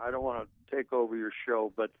here. I don't want to take over your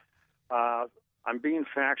show, but I'm being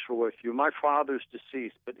factual with you. My father's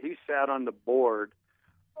deceased, but he sat on the board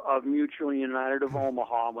of Mutual United of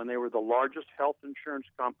Omaha when they were the largest health insurance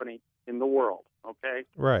company in the world, okay?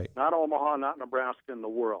 Right. Not Omaha, not Nebraska, in the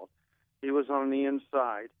world. He was on the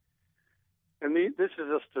inside. And this is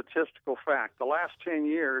a statistical fact. The last 10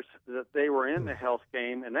 years that they were in the health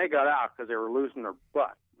game, and they got out because they were losing their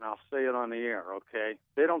butt. And I'll say it on the air, okay?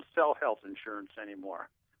 They don't sell health insurance anymore.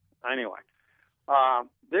 Anyway,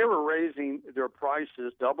 They were raising their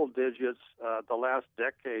prices double digits the last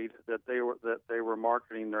decade that they were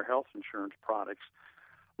marketing their health insurance products,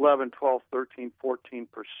 11, 12, 13, 14%.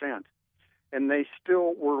 And they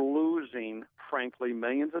still were losing, frankly,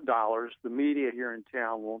 millions of dollars. The media here in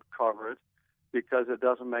town won't cover it because it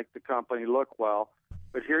doesn't make the company look well.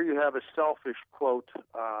 But here you have a selfish, quote,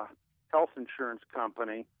 health insurance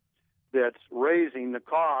company that's raising the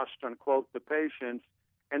cost, unquote, to patients,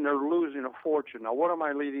 and they're losing a fortune. Now, what am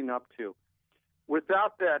I leading up to?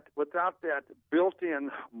 Without that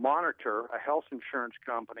built-in monitor, a health insurance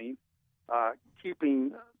company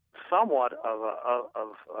keeping somewhat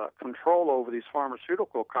of control over these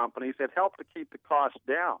pharmaceutical companies, that helped to keep the cost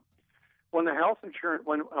down. When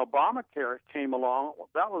when Obamacare came along,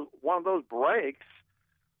 that was one of those breaks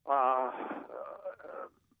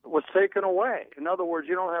was taken away. In other words,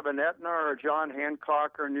 you don't have an Aetna or a John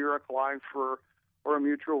Hancock or New York Life or a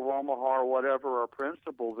Mutual of Omaha or whatever, or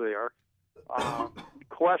principal there,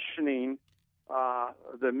 questioning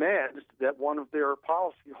the meds that one of their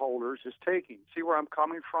policyholders is taking. See where I'm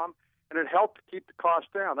coming from? And it helped to keep the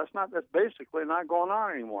cost down. That's basically not going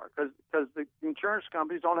on anymore because the insurance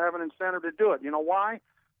companies don't have an incentive to do it. You know why?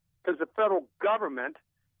 Because the federal government,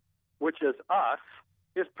 which is us,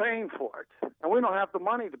 is paying for it, and we don't have the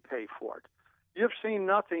money to pay for it. You've seen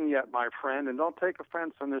nothing yet, my friend, and don't take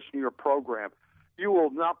offense on this in your program. You will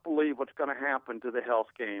not believe what's going to happen to the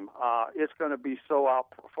health game. It's going to be so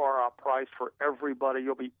far outpriced for everybody.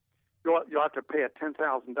 You'll have to pay a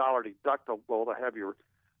 $10,000 deductible to have a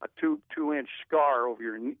 2-inch scar over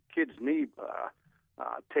your kid's knee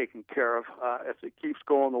taken care of if it keeps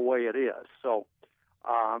going the way it is. So,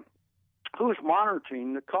 who's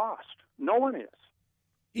monitoring the cost? No one is.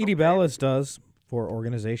 Edie Bellis does for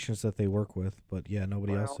organizations that they work with, but yeah,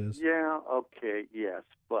 nobody else is. Yeah, okay, yes,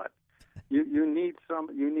 but you need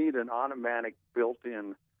an automatic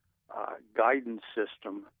built-in guidance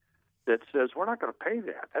system that says we're not going to pay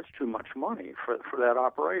that. That's too much money for that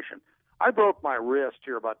operation. I broke my wrist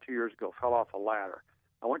here about 2 years ago, fell off a ladder.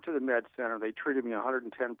 I went to the med center. They treated me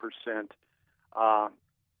 110%.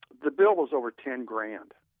 The bill was over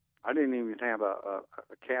 $10,000. I didn't even have a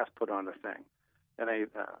cast put on the thing. And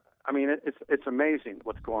it's amazing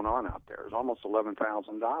what's going on out there. It's almost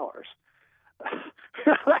 $11,000.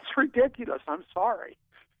 That's ridiculous. I'm sorry,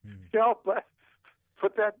 but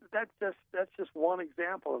that's just one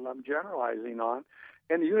example, and I'm generalizing on.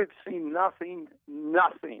 And you have seen nothing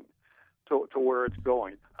to where it's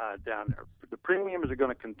going down there. The premiums are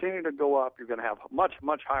going to continue to go up. You're going to have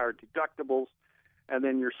much higher deductibles, and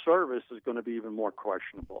then your service is going to be even more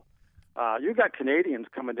questionable. You've got Canadians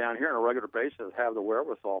coming down here on a regular basis that have the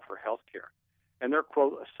wherewithal for health care, and they're,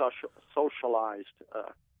 quote, socialized.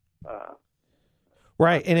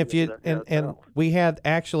 Right, and if you and we had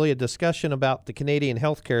actually a discussion about the Canadian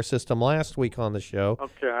healthcare system last week on the show.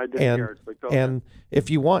 Okay, I didn't hear it. But go ahead. If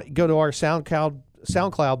you want, go to our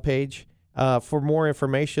SoundCloud page for more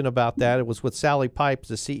information about that. It was with Sally Pipes,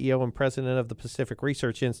 the CEO and president of the Pacific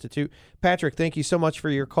Research Institute. Patrick, thank you so much for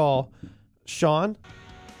your call. Sean?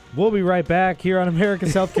 We'll be right back here on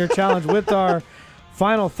America's Healthcare Challenge with our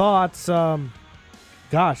final thoughts.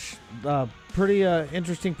 Pretty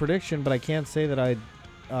interesting prediction, but I can't say that I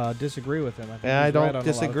disagree with him. I don't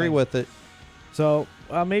disagree with it. So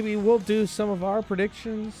maybe we'll do some of our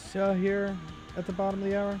predictions here at the bottom of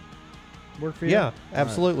the hour. Work for you? Yeah,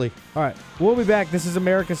 absolutely. All right. We'll be back. This is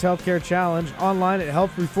America's Healthcare Challenge online at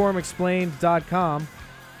healthreformexplained.com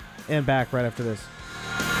and back right after this.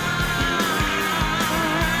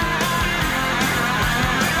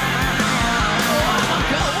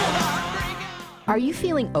 Are you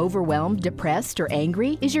feeling overwhelmed, depressed, or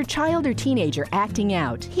angry? Is your child or teenager acting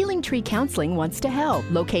out? Healing Tree Counseling wants to help.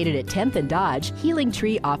 Located at 10th and Dodge, Healing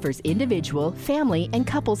Tree offers individual, family, and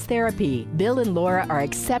couples therapy. Bill and Laura are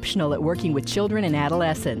exceptional at working with children and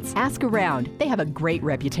adolescents. Ask around. They have a great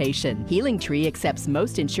reputation. Healing Tree accepts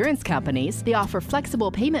most insurance companies. They offer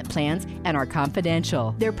flexible payment plans and are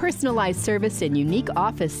confidential. Their personalized service and unique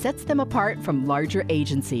office sets them apart from larger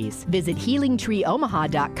agencies. Visit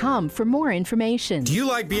HealingTreeOmaha.com for more information. Do you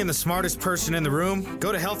like being the smartest person in the room?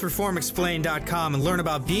 Go to healthreformexplained.com and learn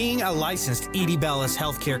about being a licensed Edie Bellis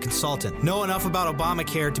healthcare consultant. Know enough about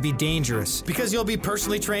Obamacare to be dangerous because you'll be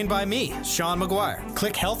personally trained by me, Sean McGuire.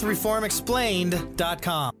 Click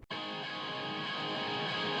healthreformexplained.com.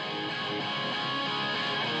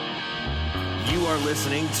 You are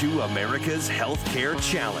listening to America's Healthcare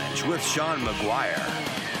Challenge with Sean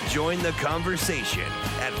McGuire. Join the conversation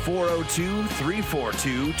at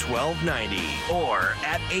 402-342-1290 or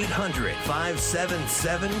at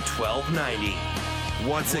 800-577-1290.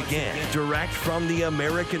 Once again, direct from the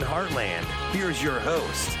American heartland, here's your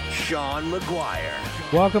host, Sean McGuire.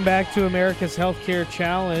 Welcome back to America's Healthcare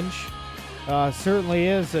Challenge. Certainly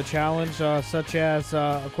is a challenge, such as,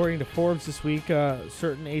 according to Forbes this week,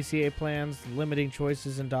 certain ACA plans limiting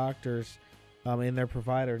choices in doctors in their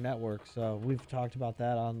provider networks. We've talked about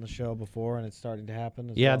that on the show before, and it's starting to happen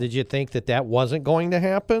as well. Did you think that wasn't going to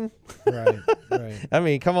happen? Right. I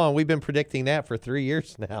mean, come on, we've been predicting that for 3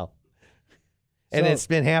 years now. And it's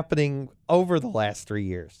been happening over the last 3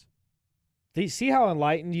 years. Do you see how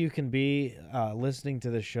enlightened you can be listening to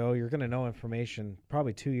the show? You're going to know information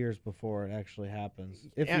probably 2 years before it actually happens,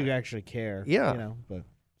 if you actually care. Yeah. But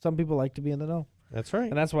some people like to be in the know. That's right.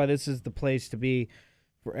 And that's why this is the place to be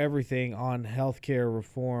for everything on healthcare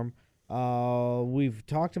reform. We've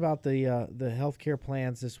talked about the healthcare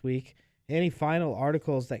plans this week. Any final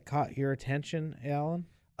articles that caught your attention, Alan?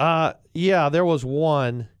 There was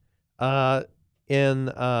one in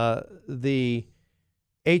the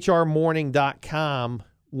hrmorning.com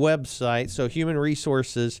website. So Human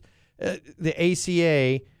Resources, the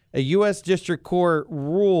ACA, a U.S. District Court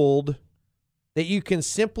ruled that you can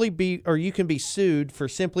be sued for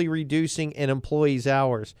simply reducing an employee's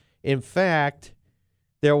hours. In fact,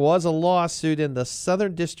 there was a lawsuit in the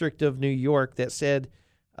Southern District of New York that said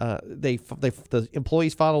the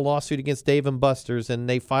employees filed a lawsuit against Dave & Buster's, and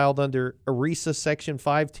they filed under ERISA Section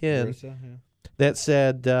 510 that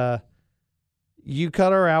said you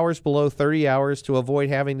cut our hours below 30 hours to avoid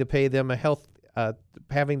having to pay them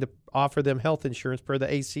having to offer them health insurance per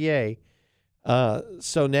the ACA.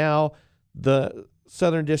 So now the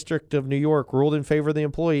Southern District of New York ruled in favor of the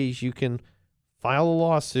employees. You can file a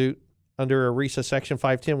lawsuit under ERISA Section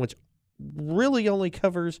 510, which really only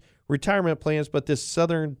covers retirement plans, but this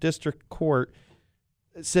Southern District Court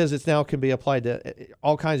says it now can be applied to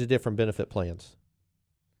all kinds of different benefit plans.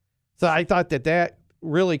 So I thought that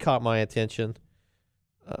really caught my attention,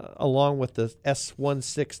 along with the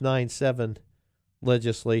S1697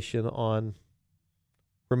 legislation on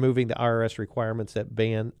removing the IRS requirements that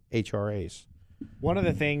ban HRAs. One of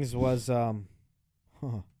the things was a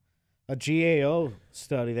GAO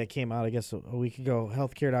study that came out, I guess, a week ago,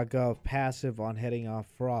 healthcare.gov, passive on heading off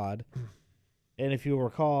fraud. And if you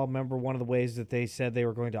recall, remember one of the ways that they said they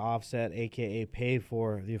were going to offset, a.k.a. pay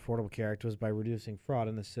for the Affordable Care Act, was by reducing fraud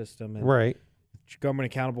in the system. And right.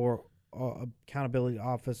 Government Accountability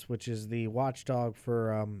Office, which is the watchdog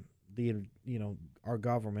for our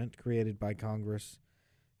government, created by Congress,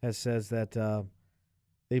 says that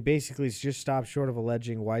they basically just stopped short of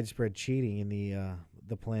alleging widespread cheating in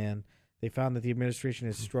the plan. They found that the administration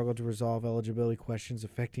has struggled to resolve eligibility questions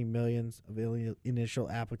affecting millions of initial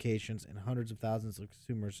applications, and hundreds of thousands of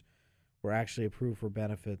consumers were actually approved for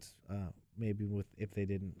benefits, maybe if they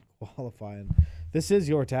didn't qualify. And this is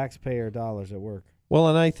your taxpayer dollars at work. Well,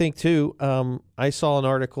 and I think, too, I saw an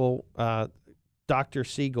article, Dr.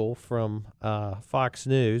 Siegel from Fox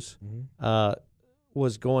News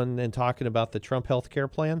was going and talking about the Trump health care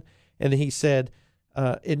plan, and he said,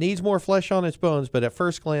 it needs more flesh on its bones, but at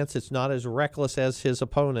first glance, it's not as reckless as his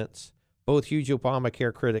opponents. Both huge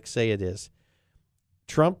Obamacare critics say it is.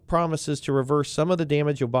 Trump promises to reverse some of the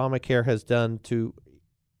damage Obamacare has done to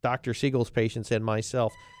Dr. Siegel's patients and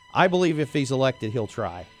myself. I believe if he's elected, he'll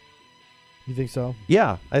try. You think so?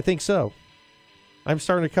 Yeah, I think so. I'm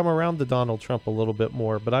starting to come around to Donald Trump a little bit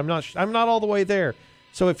more, but I'm not all the way there.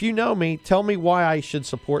 So if you know me, tell me why I should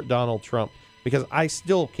support Donald Trump, because I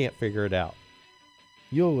still can't figure it out.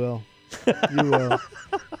 You will. You will.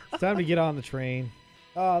 It's time to get on the train.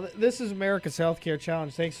 This is America's Healthcare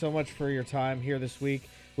Challenge. Thanks so much for your time here this week.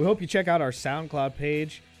 We hope you check out our SoundCloud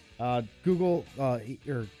page. Google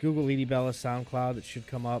Edie Bellis SoundCloud. It should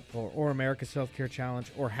come up, or America's Healthcare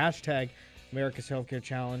Challenge, or hashtag America's Healthcare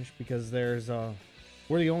Challenge, because there's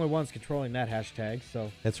we're the only ones controlling that hashtag.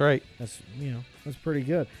 So that's right. That's pretty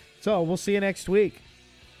good. So we'll see you next week.